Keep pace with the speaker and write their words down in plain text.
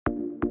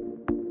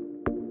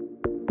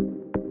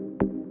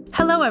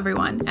Hello,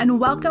 everyone,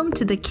 and welcome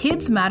to the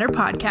KidzMatter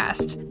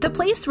Podcast, the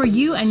place where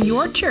you and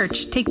your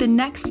church take the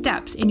next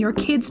steps in your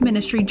kids'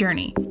 ministry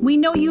journey. We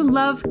know you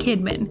love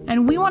Kidmin,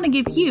 and we want to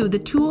give you the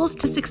tools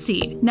to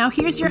succeed. Now,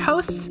 here's your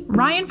hosts,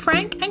 Ryan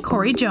Frank and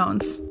Corey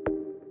Jones.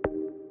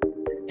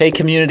 Hey,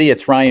 community,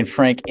 it's Ryan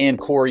Frank and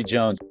Corey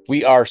Jones.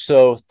 We are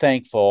so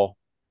thankful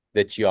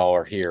that y'all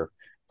are here.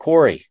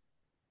 Corey,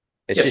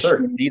 it's just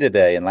me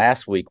today, and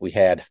last week we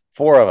had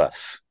four of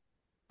us.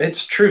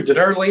 It's true. Did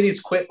our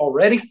ladies quit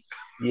already?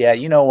 Yeah,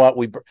 you know what?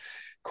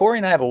 Corey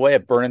and I have a way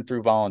of burning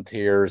through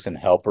volunteers and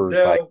helpers.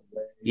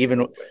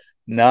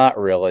 Not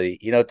really.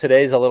 You know,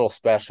 today's a little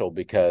special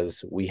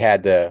because we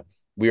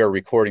are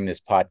recording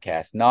this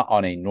podcast not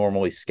on a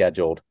normally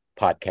scheduled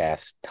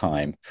podcast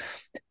time.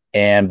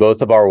 And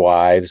both of our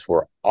wives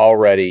were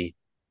already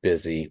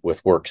busy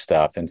with work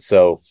stuff. And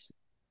so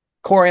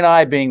Corey and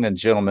I, being the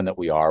gentlemen that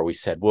we are, we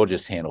said, we'll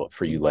just handle it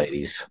for you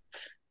ladies.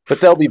 But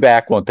they'll be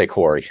back, won't they,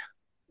 Corey?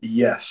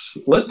 Yes.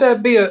 Let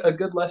that be a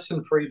good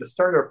lesson for you to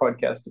start our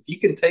podcast. If you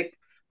can take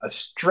a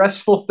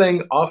stressful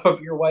thing off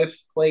of your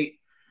wife's plate,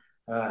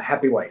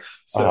 happy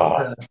wife.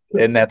 So,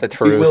 isn't that the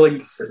truth? Be willing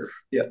to serve.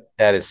 Yeah.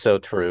 That is so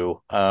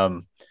true.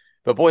 But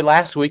boy,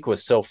 last week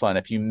was so fun.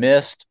 If you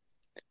missed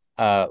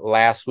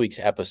last week's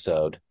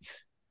episode,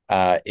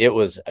 it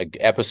was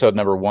episode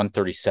number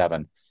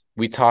 137.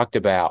 We talked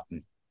about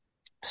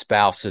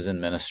spouses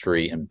in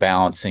ministry and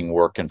balancing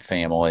work and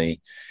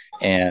family.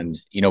 And,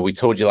 you know, we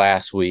told you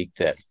last week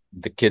that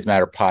the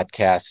KidzMatter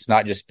Podcast is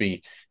not just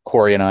be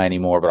Corey and I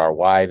anymore, but our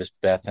wives,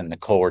 Beth and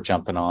Nicole, are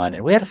jumping on.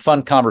 And we had a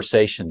fun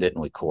conversation,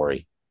 didn't we,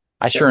 Corey?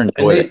 I sure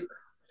enjoyed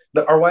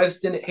it. Our wives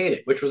didn't hate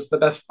it, which was the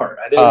best part.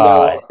 I didn't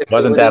know if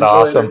wasn't that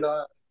awesome?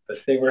 Not, but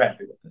they were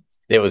happy with it.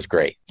 It was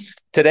great.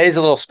 Today's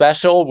a little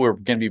special. We're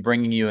going to be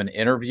bringing you an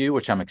interview,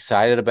 which I'm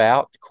excited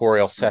about.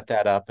 Corey will set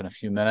that up in a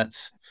few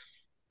minutes.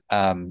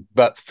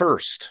 But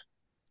first,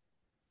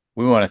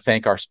 we want to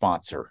thank our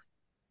sponsor.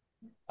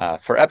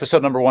 For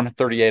episode number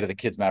 138 of the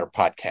KidzMatter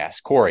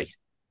Podcast, Corey,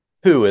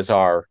 who is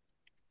our,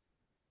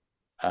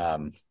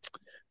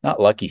 not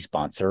lucky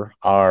sponsor,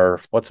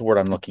 what's the word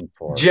I'm looking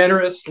for?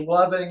 Generous,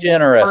 loving,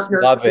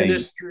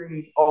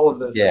 ministry, all of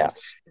those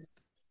things.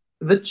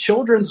 The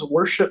Children's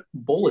Worship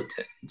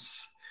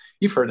Bulletins.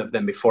 You've heard of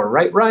them before,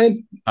 right,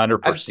 Ryan? 100%.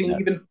 I've seen you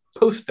even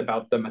post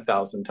about them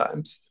 1,000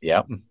 times.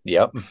 Yep.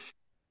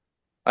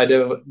 I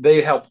know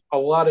they help a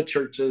lot of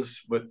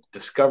churches with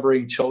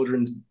discovering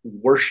children's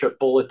worship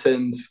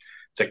bulletins.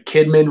 It's a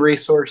Kidmin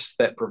resource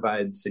that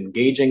provides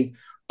engaging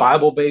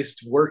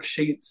Bible-based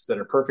worksheets that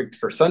are perfect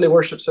for Sunday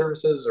worship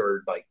services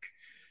or like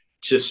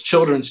just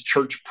children's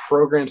church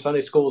programs,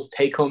 Sunday schools,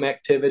 take-home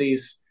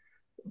activities.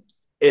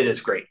 It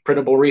is great.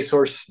 Printable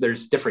resource.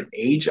 There's different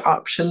age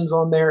options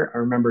on there. I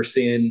remember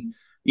seeing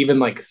even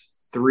like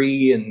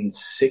 3 and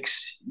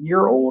 6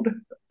 year old.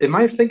 Am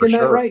I thinking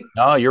that right?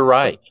 No, you're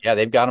right. Yeah,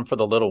 they've got them for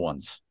the little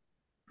ones.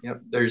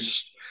 Yep.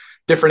 There's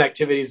different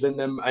activities in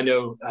them. I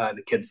know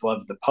the kids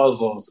love the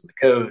puzzles, the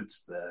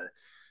codes, the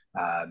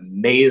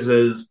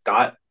mazes,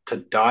 dot to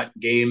dot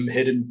game,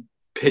 hidden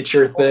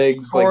picture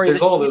things. Corey,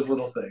 there's all those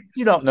little things.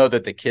 You don't know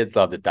that the kids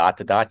love the dot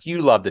to dot.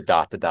 You love the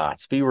dot to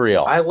dots. Be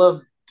real. I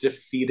love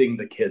defeating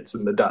the kids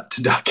in the dot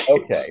to dot games.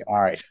 Okay,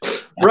 all right.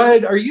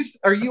 Ryan, are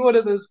you one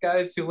of those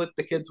guys who let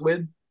the kids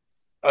win?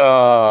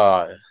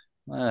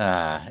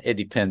 It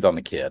depends on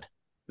the kid.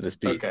 Let's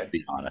be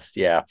honest.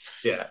 Yeah.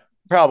 Yeah.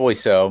 Probably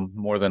so.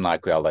 More than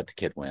likely, I'll let the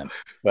kid win.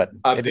 But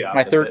if it's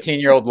my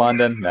 13-year-old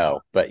London,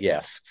 no. But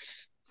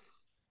yes.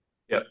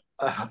 Yeah.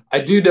 I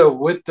do know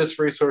with this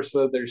resource,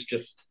 though, there's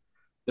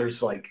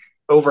like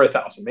over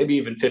 1,000, maybe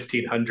even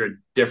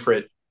 1,500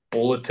 different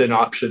bulletin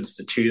options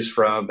to choose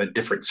from and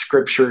different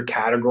scripture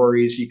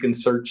categories you can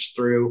search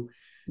through.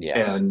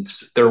 Yes. And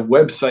their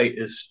website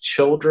is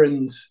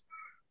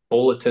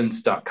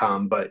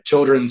childrensbulletins.com, but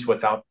children's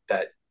without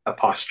that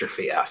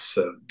apostrophe S.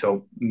 So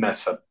don't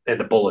mess up in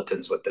the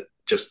bulletins with it.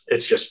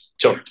 It's just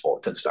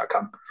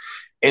childrensbulletins.com.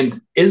 And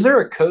is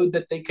there a code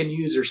that they can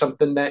use or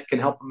something that can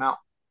help them out?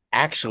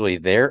 Actually,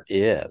 there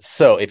is.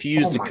 So if you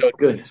use the code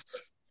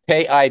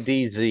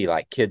KIDZ,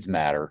 like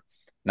KidzMatter,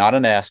 not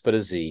an S, but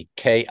a Z,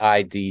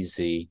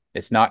 KIDZ.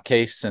 It's not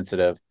case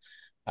sensitive.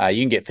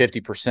 You can get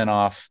 50%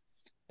 off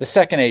the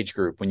second age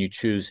group when you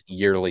choose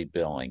yearly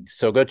billing.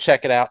 So go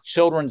check it out,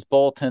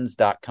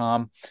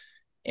 childrensbulletins.com.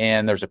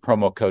 And there's a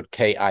promo code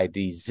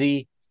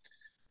KIDZ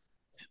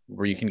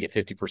where you can get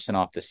 50%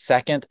 off the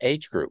second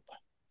age group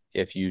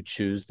if you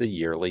choose the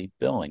yearly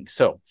billing.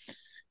 So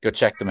go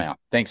check them out.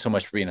 Thanks so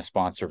much for being a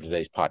sponsor of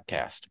today's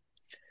podcast.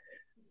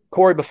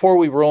 Corey, before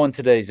we roll in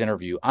today's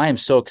interview, I am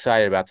so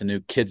excited about the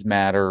new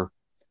KidzMatter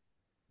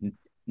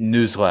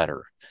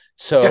newsletter.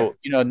 So,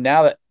 you know,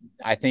 now that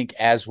I think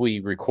as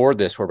we record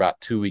this, we're about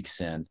 2 weeks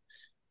in.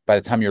 By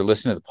the time you're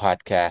listening to the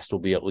podcast, will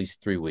be at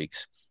least 3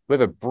 weeks. We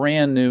have a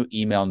brand new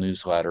email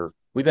newsletter.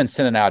 We've been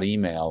sending out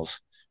emails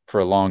for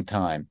a long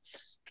time,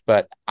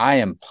 but I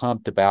am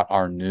pumped about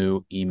our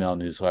new email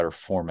newsletter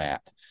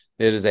format.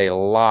 It is a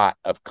lot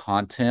of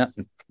content.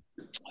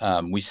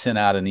 We sent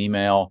out an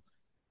email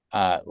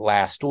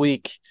last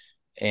week,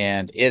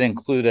 and it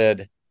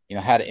included,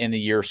 how to end the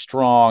year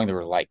strong. There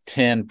were like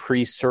 10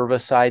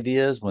 pre-service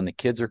ideas when the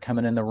kids are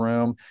coming in the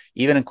room,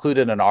 even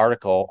included an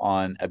article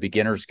on a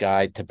beginner's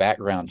guide to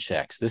background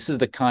checks. This is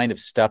the kind of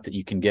stuff that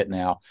you can get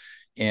now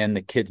in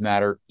the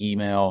KidzMatter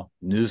email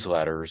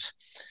newsletters.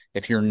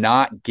 If you're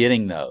not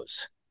getting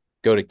those,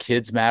 go to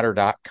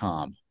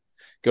KidzMatter.com.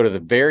 Go to the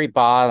very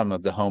bottom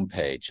of the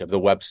homepage of the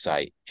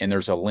website, and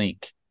there's a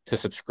link to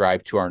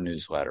subscribe to our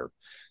newsletter.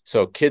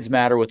 So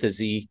KidzMatter with a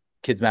Z,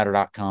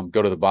 KidzMatter.com.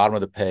 Go to the bottom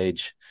of the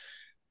page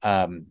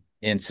and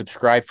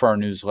subscribe for our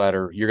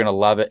newsletter. You're going to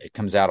love it. It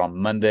comes out on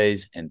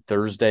Mondays and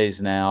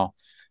Thursdays now,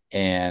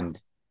 and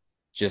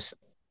just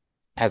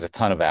has a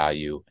ton of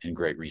value and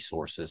great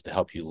resources to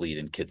help you lead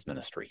in kids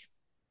ministry.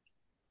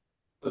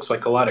 Looks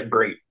like a lot of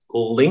great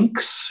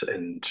links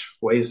and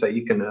ways that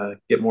you can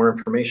get more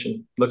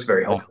information. Looks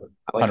very helpful.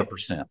 I like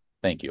 100%.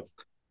 Thank you.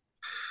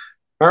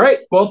 All right.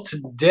 Well,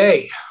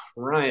 today,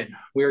 Ryan,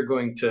 we are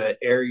going to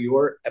air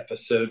your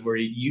episode where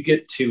you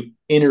get to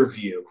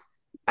interview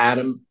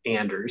Adam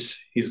Anders.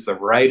 He's the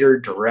writer,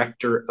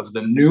 director of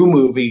the new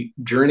movie,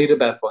 Journey to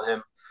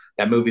Bethlehem.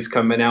 That movie's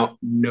coming out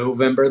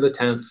November the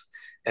 10th.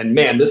 And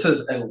man, this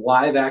is a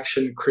live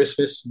action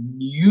Christmas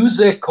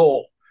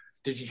musical.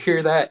 Did you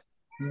hear that?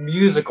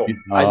 Musical.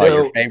 I know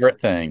your favorite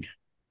thing.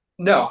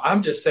 No,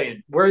 I'm just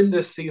saying we're in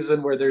this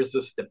season where there's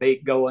this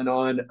debate going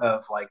on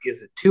of like,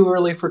 is it too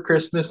early for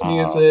Christmas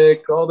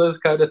music? All those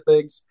kind of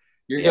things.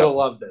 You're going to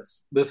love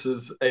this. This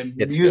is a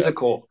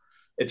musical. Good.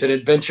 It's an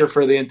adventure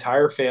for the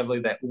entire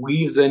family that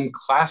weaves in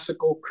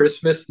classical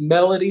Christmas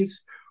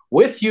melodies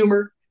with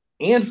humor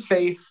and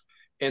faith.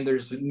 And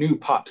there's new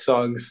pop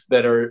songs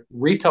that are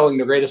retelling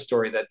the greatest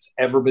story that's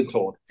ever been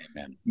told.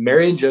 Amen.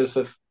 Mary and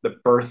Joseph, the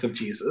birth of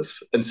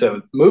Jesus. And so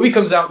the movie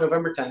comes out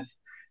November 10th.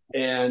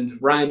 And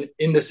Ryan,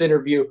 in this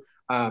interview,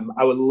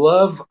 I would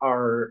love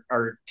our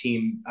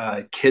team,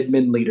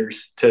 Kidmin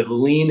leaders, to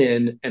lean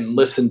in and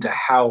listen to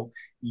how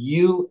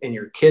you and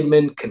your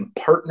Kidmin can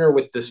partner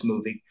with this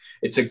movie.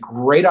 It's a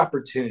great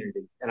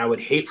opportunity, and I would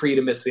hate for you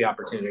to miss the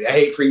opportunity. I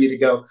hate for you to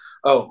go,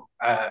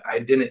 I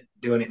didn't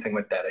do anything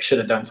with that. I should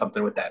have done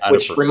something with that. 100%.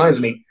 Which reminds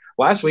me,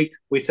 last week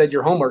we said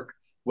your homework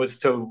was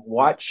to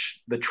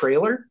watch the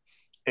trailer.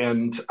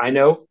 And I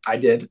know I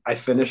did. I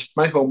finished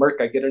my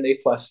homework. I get an A+.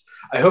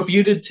 I hope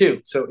you did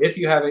too. So if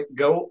you haven't,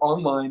 go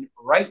online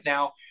right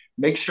now.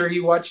 Make sure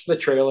you watch the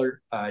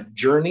trailer,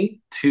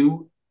 Journey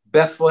to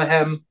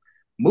Bethlehem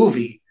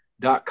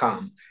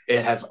movie.com.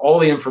 It has all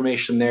the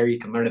information there. You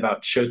can learn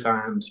about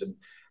showtimes and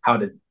how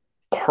to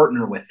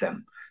partner with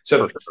them.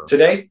 So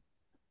today,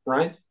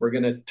 Ryan, we're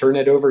going to turn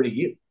it over to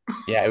you.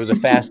 Yeah, it was a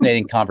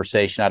fascinating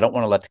conversation. I don't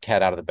want to let the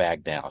cat out of the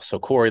bag now. So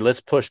Corey, let's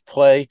push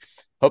play.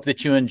 Hope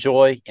that you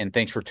enjoy, and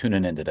thanks for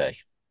tuning in today.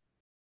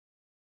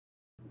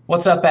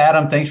 What's up,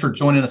 Adam? Thanks for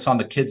joining us on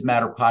the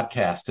KidzMatter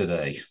Podcast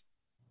today.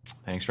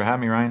 Thanks for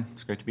having me, Ryan.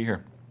 It's great to be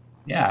here.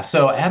 Yeah.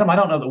 So, Adam, I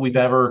don't know that we've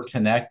ever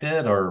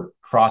connected or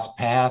crossed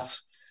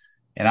paths,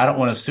 and I don't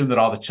want to assume that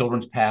all the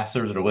children's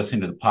pastors that are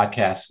listening to the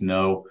podcast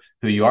know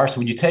who you are. So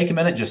would you take a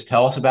minute, just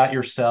tell us about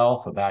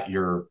yourself, about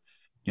your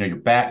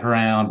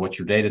background, what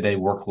your day-to-day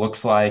work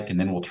looks like, and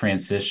then we'll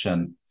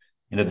transition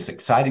into this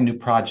exciting new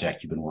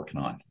project you've been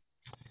working on.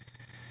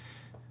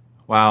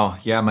 Wow.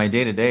 Yeah, my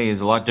day-to-day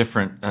is a lot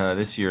different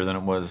this year than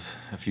it was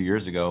a few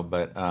years ago.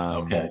 But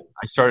I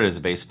started as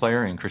a bass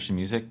player in Christian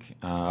music.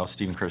 I was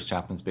Stephen Curtis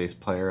Chapman's bass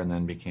player and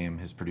then became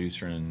his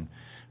producer and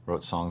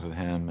wrote songs with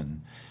him.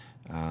 And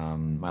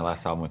my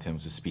last album with him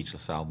was a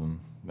Speechless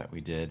album that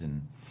we did.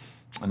 And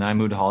then I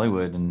moved to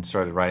Hollywood and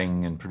started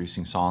writing and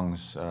producing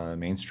songs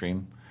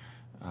mainstream.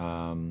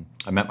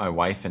 I met my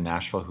wife in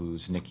Nashville,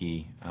 who's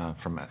Nikki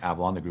from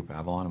Avalon, the group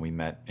Avalon. And we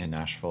met in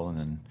Nashville, and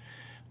then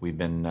we've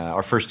been,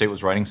 our first date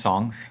was writing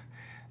songs.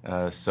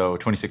 So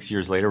 26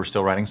 years later, we're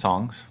still writing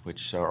songs,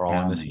 which are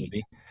all in this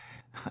movie.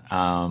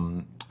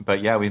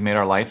 But yeah, we've made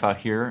our life out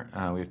here.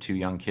 We have 2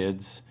 young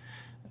kids,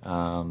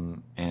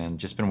 and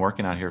just been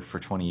working out here for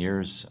 20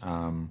 years,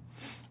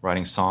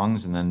 writing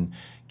songs and then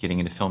getting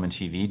into film and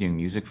TV, doing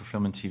music for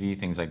film and TV,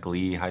 things like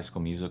Glee, High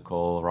School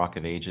Musical, Rock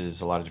of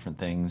Ages, a lot of different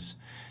things.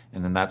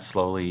 And then that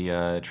slowly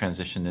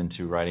transitioned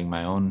into writing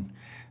my own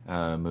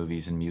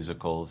movies and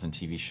musicals and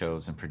TV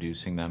shows and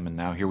producing them. And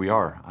now here we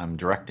are. I'm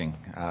directing.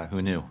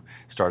 Who knew?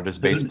 Started as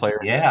bass player.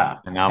 Yeah.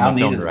 And now I'm a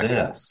film director.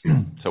 This?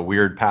 It's a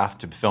weird path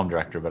to film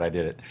director, but I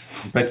did it.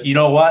 But you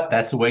know what?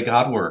 That's the way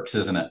God works,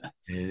 isn't it?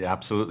 It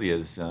absolutely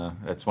is.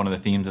 That's one of the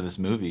themes of this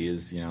movie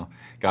is,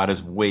 God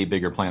has way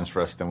bigger plans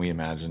for us than we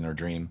imagine or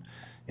dream.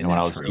 When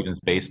I was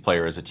Stephen's bass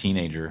player as a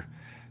teenager,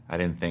 I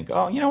didn't think,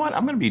 you know what,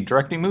 I'm going to be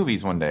directing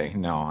movies one day.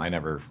 No, I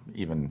never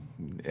even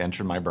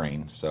entered my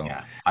brain. So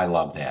yeah, I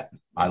love that.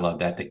 I love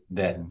that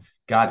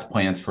God's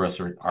plans for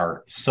us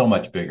are so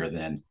much bigger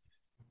than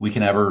we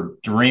can ever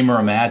dream or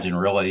imagine,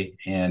 really.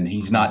 And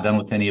he's not done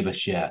with any of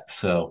us yet.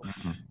 So,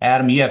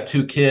 Adam, you have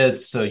 2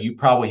 kids, so you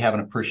probably have an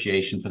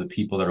appreciation for the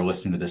people that are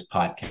listening to this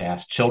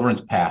podcast,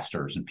 children's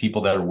pastors and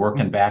people that are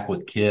working back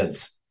with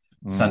kids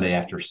Sunday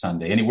after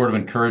Sunday. Any word of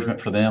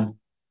encouragement for them?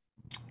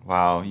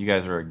 Wow, you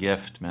guys are a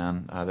gift,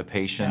 man. The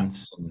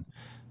patience and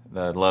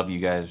the love you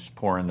guys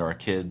pour into our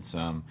kids.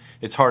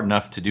 It's hard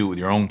enough to do with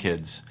your own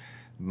kids,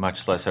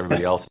 much less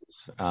everybody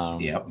else's.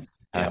 Yep.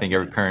 I think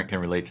every parent can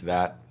relate to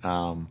that.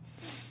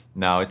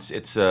 No,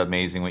 it's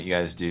amazing what you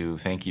guys do.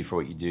 Thank you for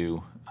what you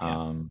do.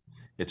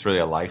 It's really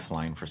a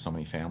lifeline for so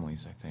many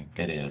families, I think.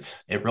 It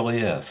is. It really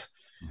is.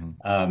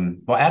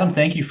 Well, Adam,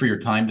 thank you for your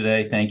time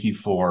today. Thank you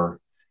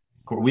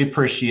we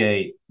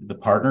appreciate the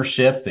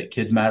partnership that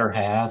KidzMatter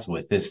has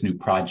with this new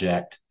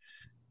project,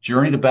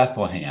 Journey to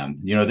Bethlehem.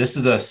 This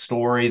is a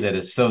story that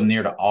is so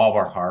near to all of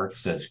our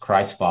hearts as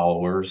Christ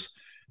followers,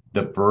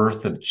 the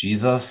birth of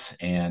Jesus.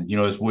 And,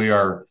 as we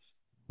are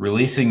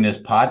releasing this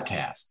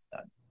podcast,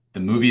 the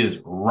movie is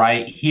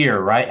right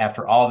here, right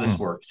after all this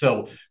work.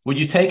 So would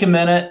you take a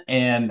minute?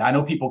 And I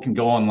know people can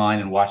go online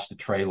and watch the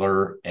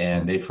trailer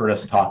and they've heard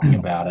us talking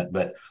about it,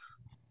 but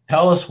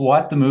tell us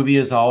what the movie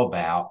is all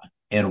about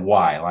and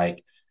why.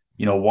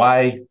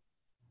 Why,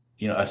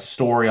 a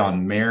story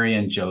on Mary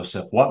and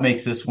Joseph. What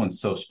makes this one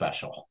so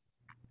special?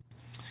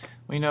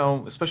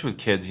 Well, especially with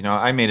kids,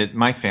 I made it,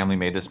 my family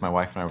made this, my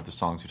wife and I wrote the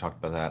songs, we talked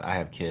about that. I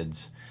have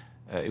kids.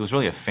 It was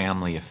really a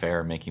family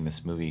affair making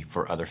this movie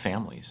for other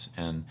families.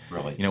 And,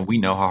 really? We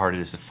know how hard it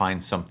is to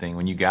find something.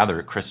 When you gather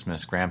at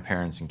Christmas,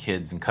 grandparents and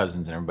kids and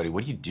cousins and everybody,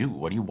 what do you do?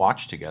 What do you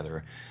watch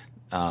together?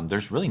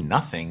 There's really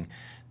nothing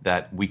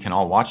that we can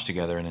all watch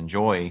together and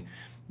enjoy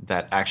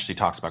that actually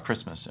talks about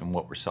Christmas and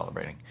what we're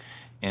celebrating.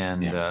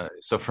 And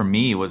so for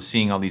me, it was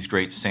seeing all these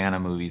great Santa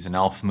movies and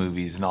elf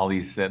movies and all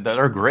these that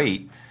are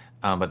great,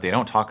 but they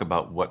don't talk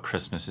about what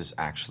Christmas is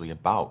actually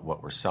about,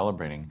 what we're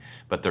celebrating.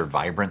 But they're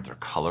vibrant, they're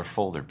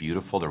colorful, they're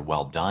beautiful, they're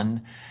well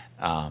done.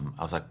 I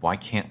was like, why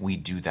can't we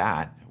do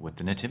that with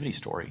the Nativity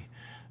story?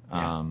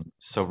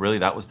 So really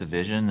that was the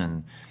vision.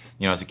 And,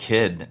 as a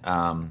kid,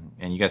 and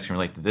you guys can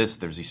relate to this,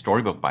 there's these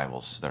storybook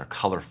Bibles that are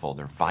colorful,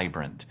 they're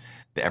vibrant.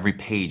 Every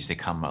page they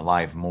come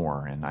alive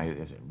more. And I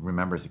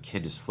remember as a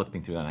kid just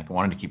flipping through that, and I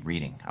wanted to keep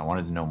reading. I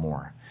wanted to know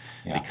more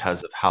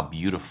because of how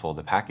beautiful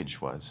the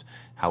package was,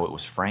 how it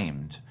was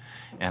framed.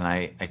 And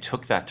I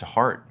took that to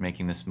heart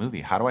making this movie.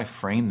 How do I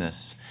frame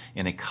this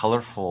in a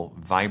colorful,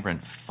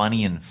 vibrant,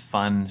 funny and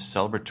fun,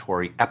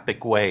 celebratory,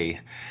 epic way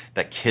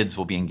that kids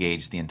will be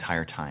engaged the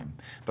entire time,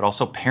 but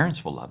also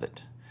parents will love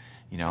it,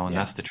 and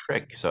that's the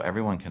trick. So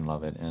everyone can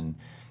love it. And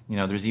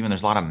there's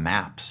a lot of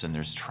maps and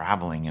there's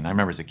traveling. And I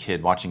remember as a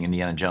kid watching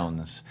Indiana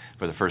Jones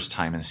for the first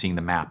time and seeing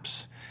the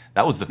maps.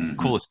 That was the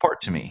coolest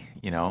part to me,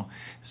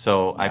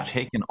 So I've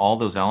taken all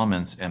those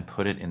elements and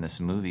put it in this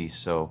movie.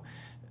 So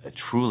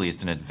truly,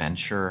 it's an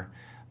adventure,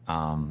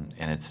 and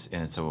it's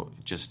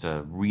just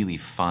a really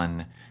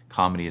fun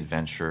comedy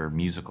adventure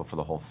musical for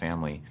the whole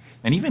family.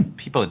 And even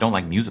people that don't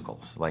like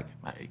musicals, like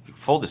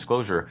full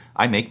disclosure,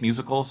 I make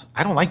musicals.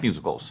 I don't like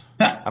musicals.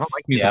 I don't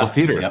like musical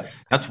theater.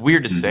 That's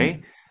weird to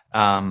say.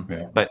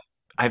 But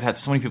I've had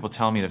so many people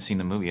tell me that have seen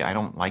the movie, I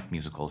don't like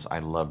musicals. I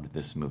loved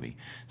this movie.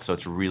 So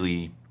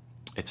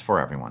it's for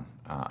everyone.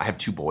 I have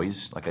 2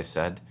 boys, like I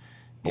said.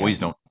 Boys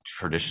don't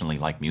traditionally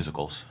like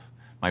musicals.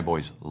 My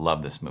boys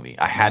love this movie.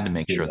 I had to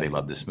make sure they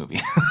love this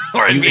movie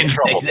or I'd be in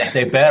trouble.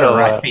 They better,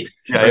 right?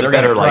 Or they're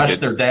going to crush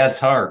their dad's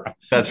heart.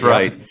 That's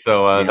right.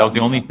 So that was the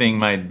only thing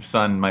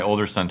my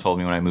older son told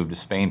me when I moved to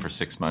Spain for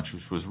 6 months,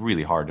 which was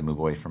really hard to move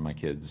away from my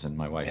kids and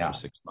my wife for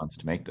 6 months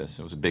to make this.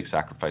 It was a big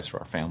sacrifice for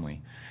our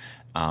family.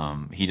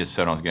 He just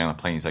said when I was getting on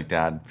the plane, he's like,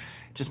 Dad,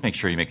 just make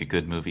sure you make a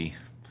good movie.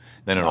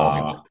 Then it'll all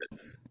be worth it.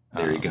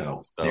 There you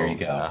go. There you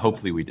go.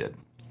 Hopefully we did.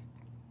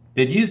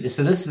 So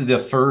this is the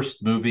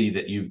first movie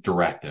that you've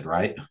directed,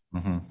 right?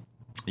 Mm-hmm.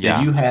 Yeah.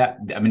 How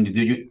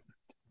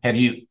do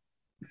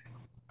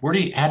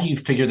you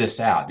figure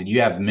this out? Did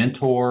you have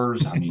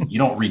mentors? You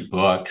don't read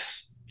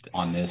books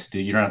on this, do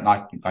you? You're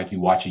not like you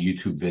watch a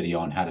YouTube video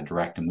on how to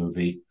direct a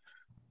movie.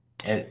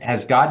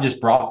 Has God just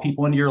brought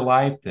people into your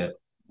life that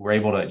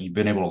you've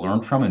been able to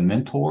learn from and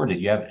mentor?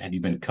 Have you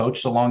been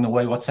coached along the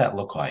way? What's that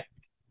look like?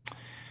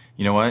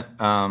 You know what?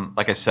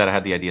 Like I said, I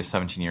had the idea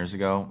 17 years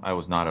ago. I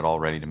was not at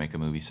all ready to make a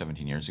movie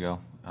 17 years ago.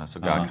 So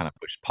God kind of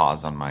pushed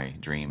pause on my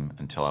dream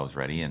until I was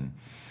ready. And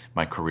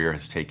my career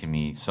has taken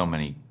me so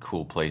many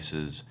cool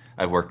places.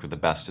 I've worked with the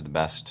best of the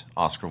best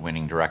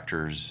Oscar-winning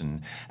directors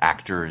and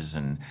actors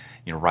and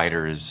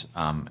writers.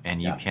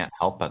 And you can't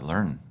help but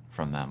learn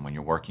from them when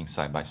you're working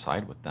side by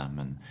side with them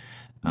and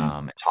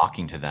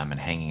talking to them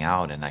and hanging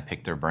out. And I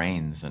pick their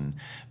brains.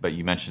 But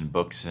you mentioned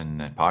books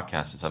and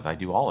podcasts and stuff. I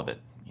do all of it.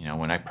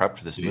 When I prepped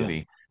for this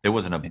movie, there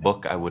wasn't a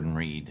book I wouldn't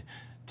read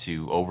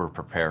to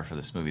over-prepare for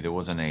this movie. There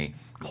wasn't a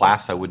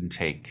class I wouldn't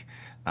take.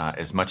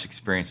 As much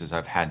experience as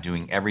I've had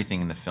doing everything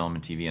in the film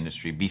and TV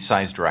industry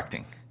besides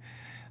directing.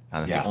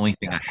 That's the only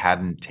thing I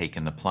hadn't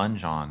taken the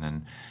plunge on.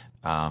 And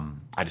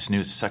I just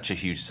knew it's such a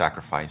huge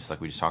sacrifice, like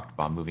we just talked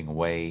about, moving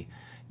away.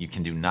 You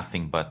can do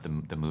nothing but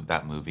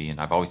that movie. And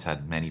I've always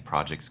had many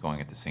projects going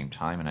at the same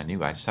time. And I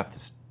knew I just have to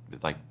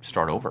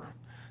start over.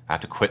 I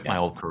have to quit my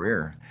old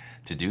career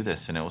to do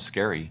this, and it was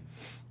scary.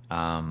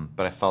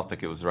 But I felt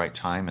like it was the right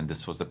time, and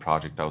this was the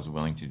project I was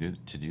willing to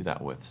do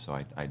that with. So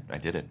I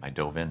did it. I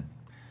dove in.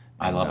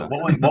 I love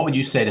it. What would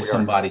you say to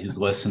somebody who's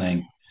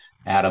listening,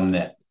 Adam,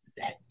 that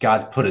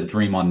God put a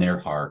dream on their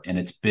heart, and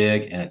it's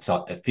big, and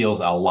it feels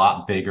a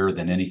lot bigger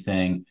than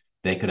anything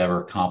they could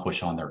ever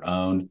accomplish on their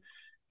own.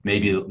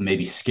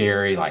 Maybe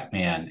scary, like,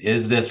 man,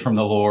 is this from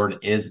the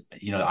Lord?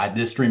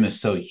 This dream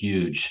is so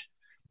huge.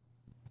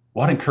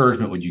 What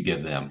encouragement would you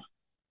give them?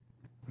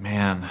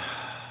 Man,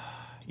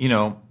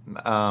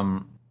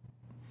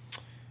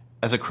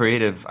 as a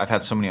creative, I've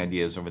had so many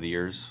ideas over the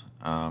years.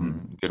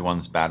 Good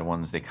ones, bad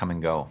ones, they come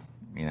and go,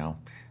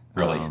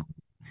 Really?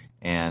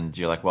 And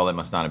you're like, well, it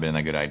must not have been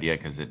a good idea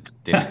because it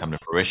didn't come to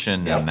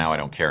fruition. Yep. And now I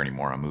don't care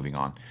anymore. I'm moving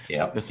on.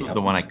 Yep. This was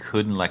the one I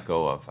couldn't let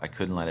go of. I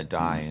couldn't let it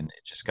die. And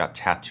it just got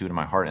tattooed in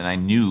my heart. And I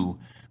knew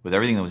with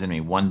everything that was in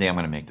me, one day I'm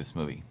going to make this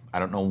movie. I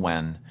don't know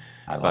when,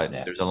 but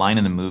there's a line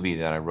in the movie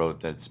that I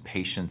wrote that's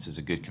patience is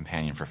a good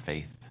companion for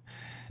faith.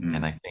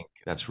 And I think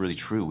that's really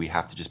true. We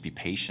have to just be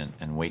patient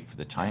and wait for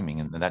the timing.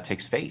 And that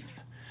takes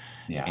faith.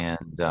 Yeah.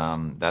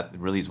 And that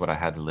really is what I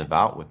had to live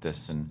out with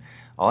this. And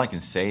all I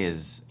can say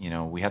is,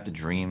 we have to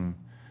dream.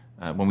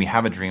 When we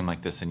have a dream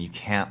like this and you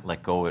can't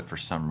let go of it for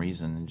some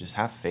reason, just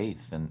have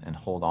faith and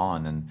hold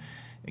on. And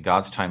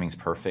God's timing is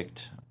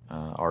perfect.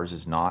 Ours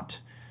is not.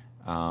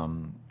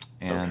 So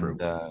true.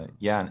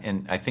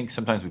 And I think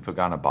sometimes we put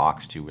God in a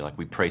box too.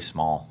 We pray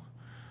small.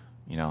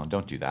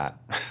 Don't do that.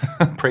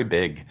 Pray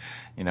big.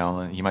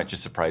 He might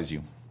just surprise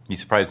you. He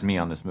surprised me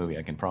on this movie.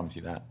 I can promise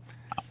you that.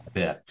 I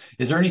bet.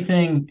 Is there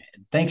anything?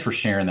 Thanks for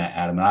sharing that,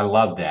 Adam. And I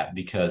love that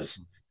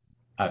because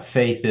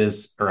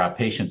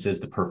patience is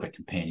the perfect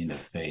companion of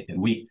faith.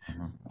 And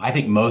I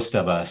think most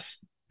of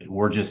us,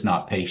 we're just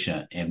not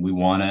patient, and we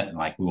want it, and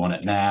we want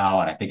it now.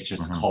 And I think it's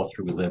just the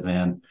culture we live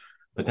in.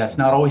 But that's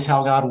not always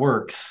how God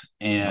works.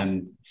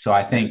 And so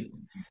I think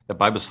the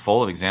Bible's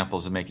full of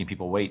examples of making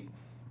people wait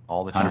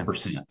all the time.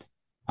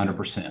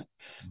 100%.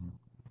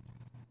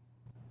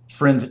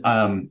 Friends,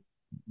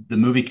 the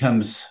movie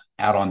comes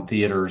out on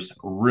theaters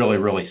really,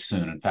 really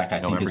soon. In fact, I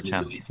think as we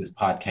release this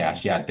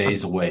podcast,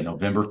 days away,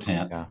 November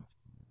 10th. Yeah.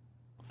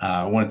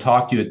 I want to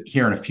talk to you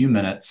here in a few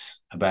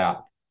minutes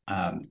about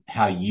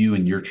how you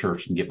and your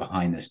church can get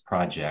behind this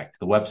project.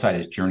 The website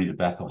is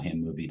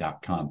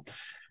journeytobethlehemmovie.com.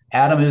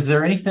 Adam, is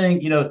there anything,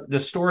 the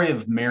story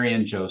of Mary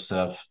and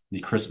Joseph,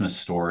 the Christmas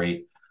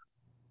story,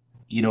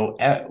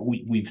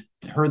 we've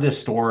heard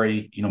this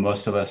story,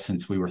 most of us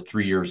since we were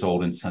 3 years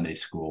old in Sunday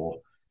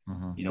school.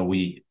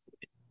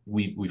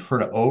 We've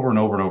heard it over and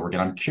over and over again.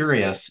 I'm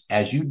curious,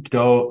 as you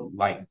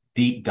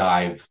deep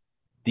dove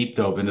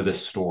into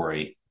this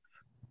story,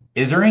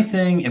 is there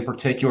anything in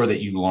particular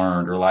that you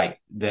learned or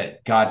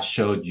that God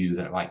showed you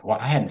that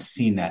I hadn't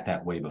seen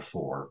that way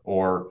before,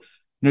 or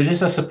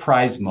just a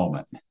surprise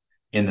moment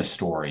in the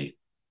story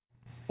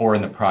or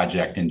in the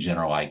project in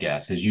general, I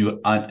guess, as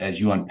you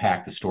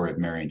unpack the story of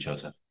Mary and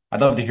Joseph?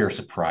 I'd love to hear a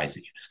surprise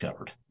that you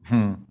discovered.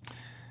 I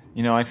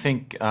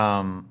think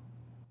the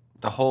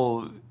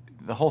whole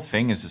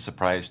thing is a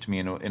surprise to me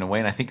in a way,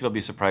 and I think it'll be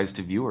a surprise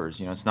to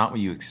viewers. It's not what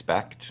you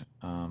expect.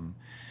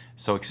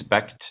 So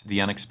expect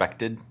the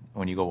unexpected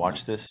when you go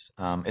watch this.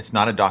 It's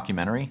not a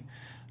documentary.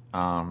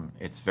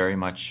 It's very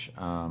much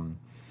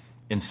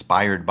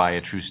inspired by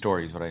a true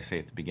story is what I say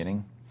at the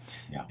beginning.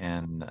 Yeah.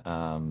 And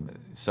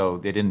so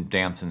they didn't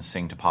dance and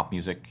sing to pop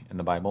music in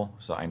the Bible,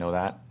 so I know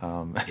that.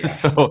 Yes.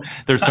 So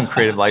there's some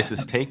creative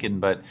license taken,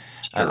 but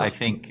sure. I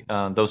think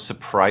those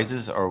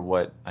surprises are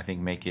what I think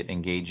make it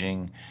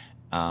engaging.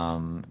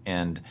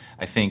 And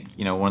I think,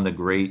 one of the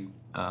great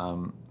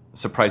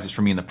surprises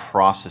for me in the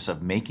process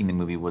of making the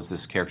movie was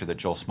this character that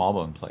Joel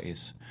Smallbone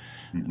plays,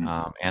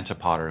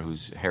 Antipater,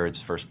 who's Herod's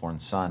firstborn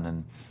son.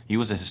 And he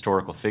was a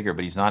historical figure,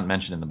 but he's not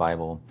mentioned in the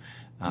Bible.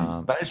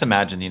 But I just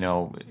imagine,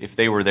 if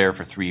they were there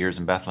for 3 years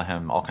in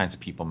Bethlehem, all kinds of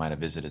people might have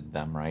visited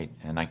them, right?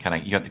 And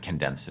you have to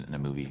condense it in the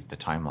movie, the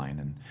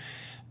timeline.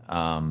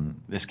 And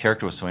this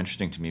character was so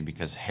interesting to me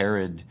because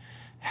Herod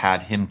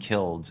had him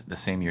killed the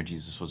same year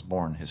Jesus was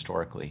born,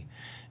 historically.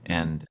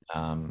 And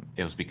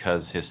it was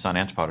because his son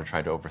Antipater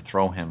tried to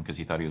overthrow him because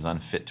he thought he was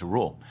unfit to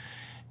rule.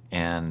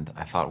 And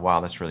I thought,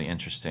 wow, that's really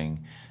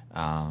interesting.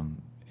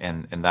 And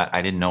that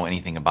I didn't know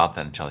anything about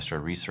that until I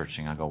started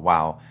researching. I go,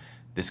 wow,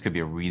 this could be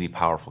a really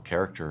powerful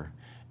character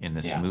in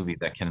this movie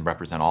that can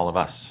represent all of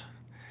us.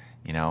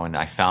 And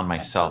I found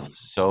myself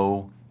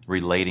so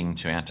relating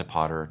to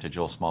Antipater, to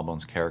Joel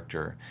Smallbone's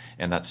character,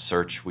 and that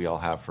search we all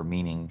have for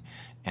meaning.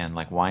 And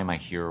why am I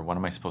here? What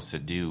am I supposed to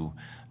do?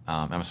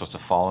 Am I supposed to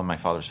follow in my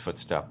father's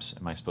footsteps?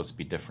 Am I supposed to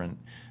be different?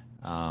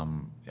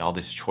 All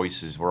these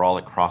choices, we're all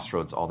at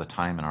crossroads all the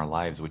time in our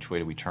lives. Which way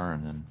do we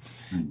turn?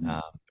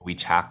 And we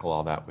tackle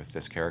all that with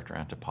this character,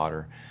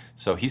 Antipater.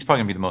 So he's probably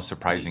going to be the most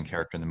surprising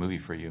character in the movie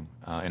for you.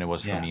 And it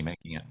was for me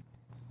making it.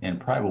 And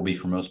probably will be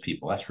for most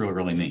people. That's really,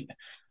 really neat.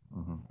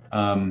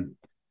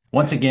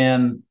 Once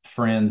again,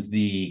 friends,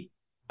 the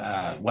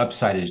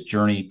website is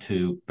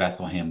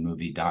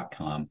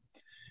journeytobethlehemmovie.com.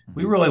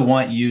 We really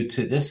want you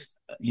to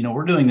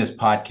we're doing this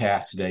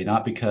podcast today,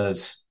 not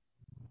because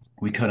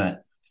we couldn't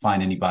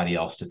find anybody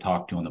else to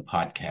talk to on the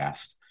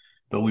podcast,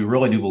 but we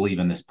really do believe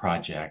in this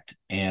project.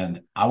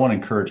 And I want to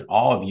encourage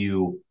all of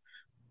you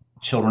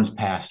children's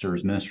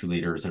pastors, ministry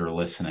leaders that are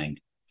listening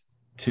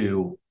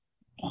to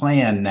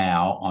plan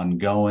now on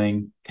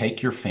going,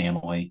 take your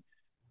family.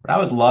 But I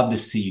would love to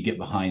see you get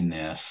behind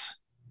this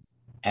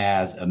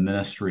as a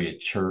ministry at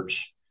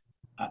church.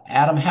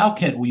 Adam,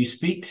 will you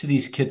speak to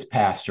these kids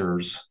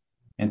pastors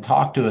and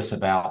talk to us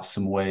about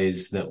some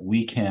ways that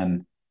we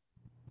can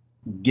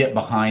get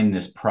behind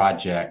this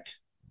project,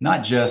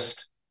 not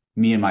just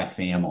me and my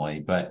family,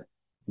 but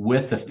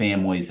with the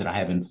families that I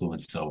have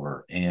influence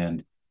over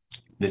and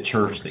the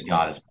church that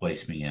God has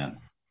placed me in?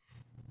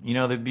 You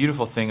know, the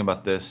beautiful thing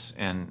about this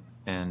and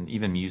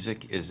even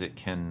music is it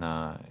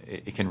can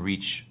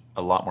reach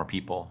a lot more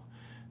people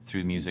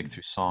through music,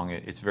 through song.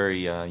 It's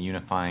very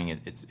unifying.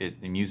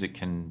 The music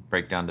can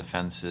break down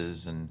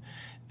defenses and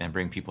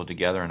bring people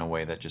together in a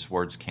way that just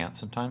words can't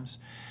sometimes.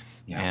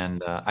 Yeah.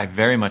 And I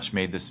very much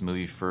made this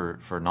movie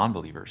for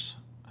non-believers.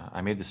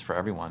 I made this for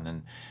everyone,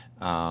 and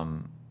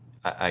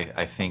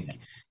I think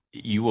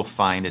you will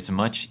find it's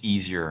much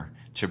easier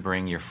to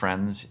bring your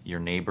friends, your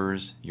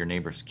neighbors'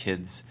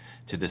 kids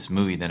to this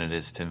movie than it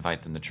is to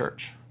invite them to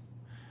church.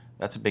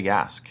 That's a big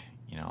ask,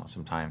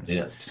 sometimes.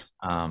 Yes.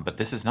 But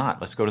this is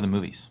not. Let's go to the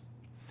movies.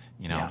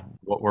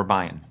 What we're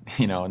buying,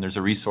 and there's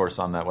a resource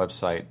on that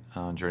website,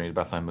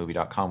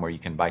 journeytobethlehemmovie.com, where you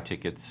can buy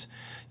tickets,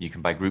 you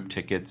can buy group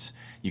tickets,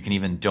 you can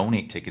even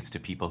donate tickets to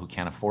people who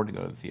can't afford to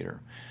go to the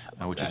theater,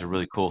 which is a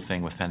really cool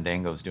thing with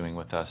Fandango's doing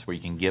with us, where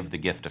you can give the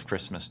gift of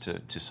Christmas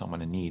to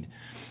someone in need.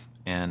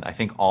 And I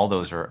think all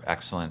those are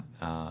excellent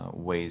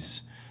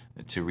ways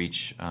to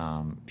reach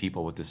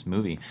people with this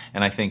movie.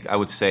 And I think I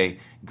would say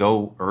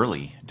go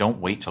early. Don't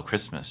wait till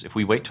Christmas. If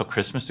we wait till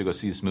Christmas to go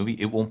see this movie,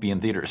 it won't be in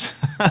theaters.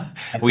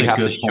 We have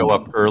to show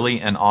up early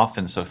and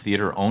often so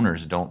theater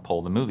owners don't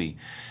pull the movie.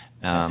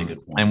 That's a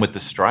good point. And with the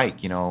strike,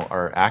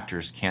 our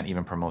actors can't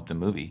even promote the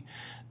movie,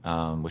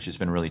 which has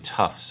been really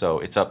tough. So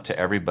it's up to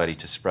everybody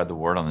to spread the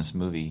word on this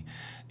movie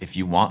if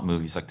you want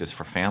movies like this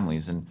for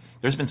families. And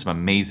there's been some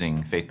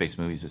amazing faith-based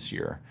movies this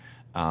year.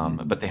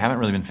 But they haven't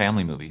really been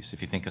family movies.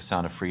 If you think of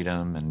Sound of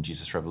Freedom and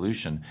Jesus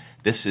Revolution,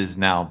 this is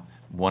now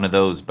one of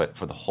those, but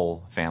for the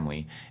whole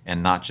family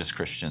and not just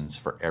Christians,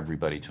 for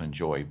everybody to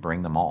enjoy.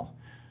 Bring them all.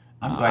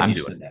 I'm glad you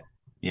said that.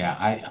 Yeah,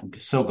 I'm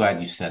so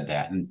glad you said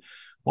that. And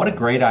what a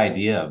great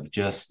idea of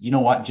just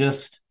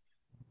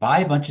buy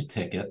a bunch of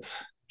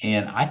tickets.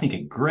 And I think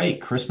a great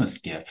Christmas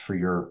gift for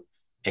your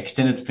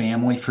extended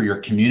family, for your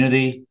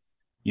community,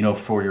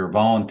 for your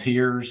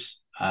volunteers.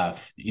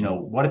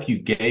 What if you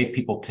gave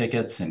people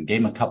tickets and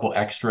gave them a couple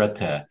extra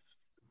to,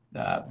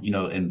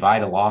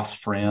 invite a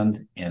lost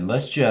friend, and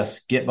let's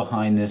just get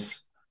behind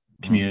this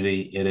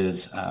community. It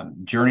is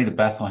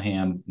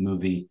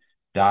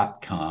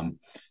journeytobethlehemmovie.com.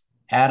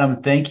 Adam,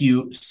 thank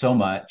you so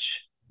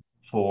much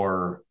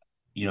for,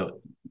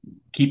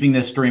 keeping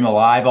this dream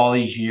alive all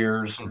these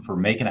years and for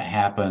making it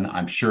happen.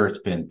 I'm sure it's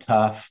been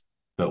tough,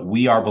 but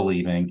we are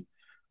believing.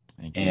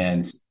 Thank you.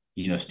 And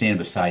stand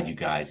beside you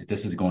guys.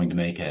 This is going to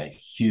make a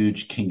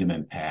huge kingdom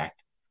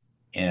impact,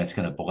 and it's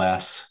going to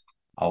bless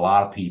a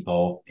lot of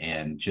people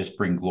and just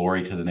bring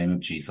glory to the name of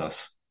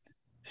Jesus.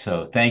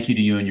 So thank you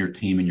to you and your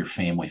team and your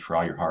family for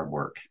all your hard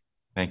work.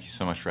 Thank you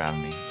so much for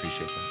having me.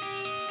 Appreciate that.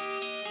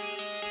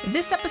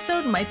 This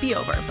episode might be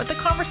over, but the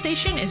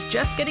conversation is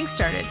just getting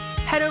started.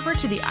 Head over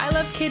to the I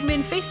Love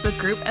KidMin Facebook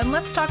group and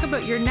let's talk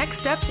about your next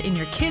steps in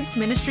your kids'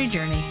 ministry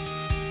journey.